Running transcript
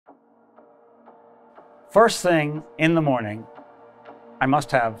First thing in the morning, I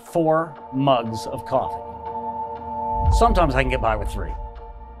must have 4 mugs of coffee. Sometimes I can get by with 3.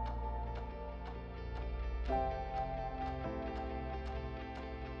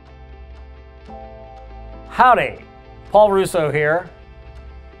 Howdy, Paul Rousso here.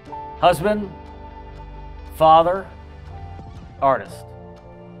 Husband, father, artist.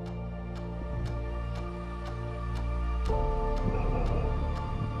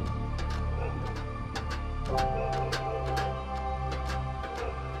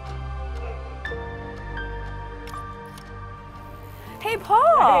 Hey,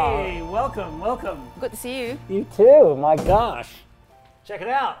 Paul! Hey, welcome, welcome. Good to see you. You too, my gosh. Check it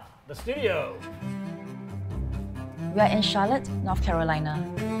out, the studio. We are in Charlotte, North Carolina,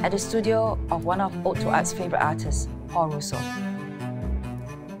 at the studio of one of OdeToArt's favorite artists, Paul Rousso.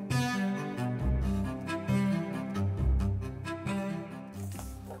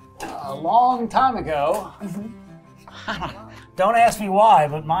 A long time ago, don't ask me why,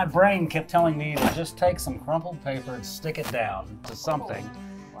 but my brain kept telling me to just take some crumpled paper and stick it down to something.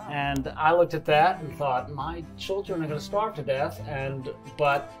 And I looked at that and thought, my children are going to starve to death,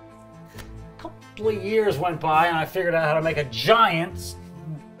 but a couple of years went by and I figured out how to make a giant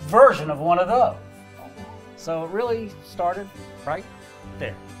version of one of those. So it really started right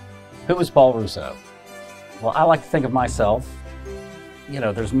there. Who was Paul Rousso? Well, I like to think of myself, you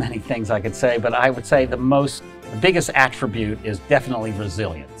know, there's many things I could say, but I would say the biggest attribute is definitely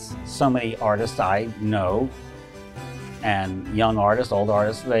resilience. So many artists I know, and young artists, old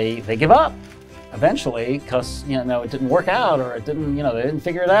artists, they give up eventually because, you know, it didn't work out, or it didn't, you know, they didn't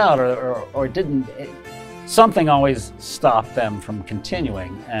figure it out, or it didn't, something always stopped them from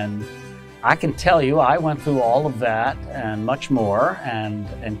continuing. And I can tell you, I went through all of that and much more, and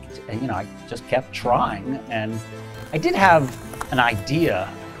you know, I just kept trying. And I did have an idea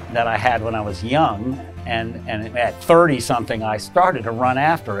that I had when I was young, and at 30-something, I started to run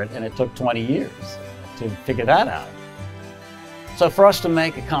after it, and it took 20 years to figure that out. So for us to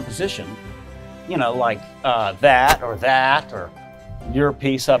make a composition, you know, like that, or your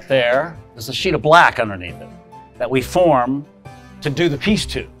piece up there, there's a sheet of black underneath it that we form to do the piece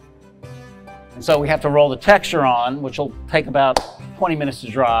to. And so we have to roll the texture on, which will take about 20 minutes to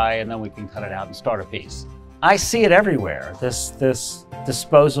dry, and then we can cut it out and start a piece. I see it everywhere, this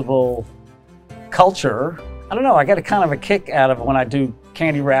disposable culture. I don't know, I get a kind of a kick out of when I do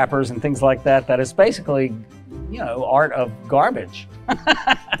candy wrappers and things like that, that is basically, you know, art of garbage.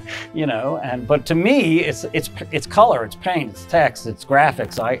 You know, but to me, it's color, it's paint, it's text, it's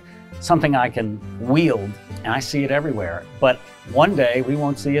graphics, something I can wield, and I see it everywhere. But one day we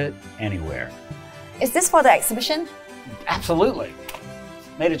won't see it anywhere. Is this for the exhibition? Absolutely.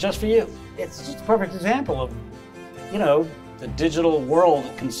 Made it just for you. It's just a perfect example of, you know, the digital world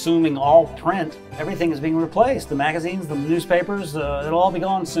consuming all print. Everything is being replaced. The magazines, the newspapers, it'll all be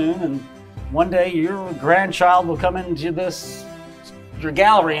gone soon. And one day your grandchild will come into your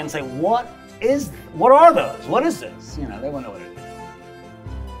gallery and say, what are those? What is this? You know, they won't know what it is.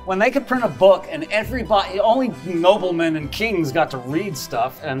 When they could print a book and only noblemen and kings got to read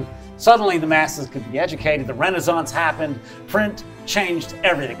stuff, and suddenly the masses could be educated, the Renaissance happened, print changed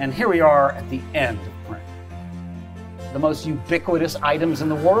everything. And here we are at the end of print. The most ubiquitous items in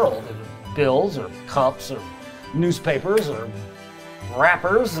the world, bills or cups or newspapers or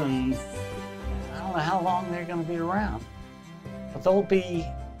wrappers, and I don't know how long they're going to be around. But they'll be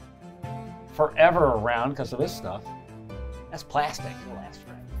forever around because of this stuff. That's plastic. It'll last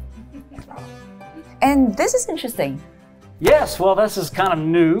forever. And this is interesting. Yes, well, this is kind of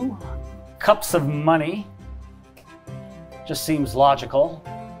new. Cups of money. Just seems logical.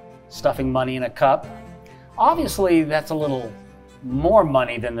 Stuffing money in a cup. Obviously, that's a little more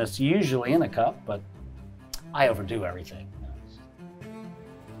money than that's usually in a cup, but I overdo everything.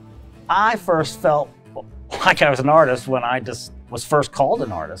 I first felt like I was an artist when I just was first called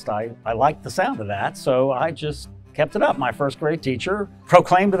an artist. I liked the sound of that, so I just kept it up. My first grade teacher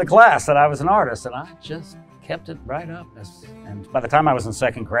proclaimed to the class that I was an artist, and I just kept it right up. And by the time I was in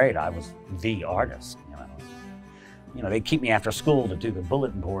second grade, I was the artist. You know, they'd keep me after school to do the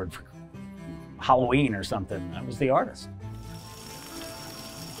bulletin board for Halloween or something. I was the artist.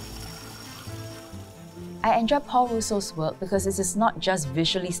 I enjoy Paul Rousso's work because it is not just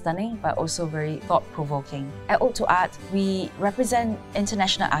visually stunning, but also very thought-provoking. At OdeToArt, we represent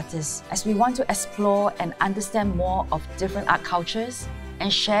international artists as we want to explore and understand more of different art cultures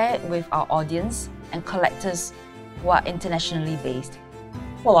and share it with our audience and collectors who are internationally based.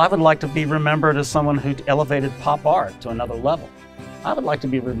 Well, I would like to be remembered as someone who elevated pop art to another level. I would like to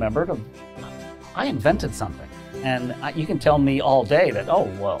be remembered of, I invented something. And you can tell me all day that,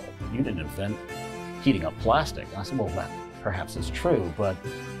 oh, well, you didn't invent heating up plastic. And I said, well, that perhaps is true, but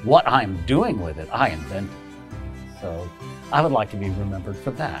what I'm doing with it, I invented. So I would like to be remembered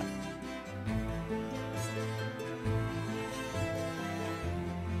for that.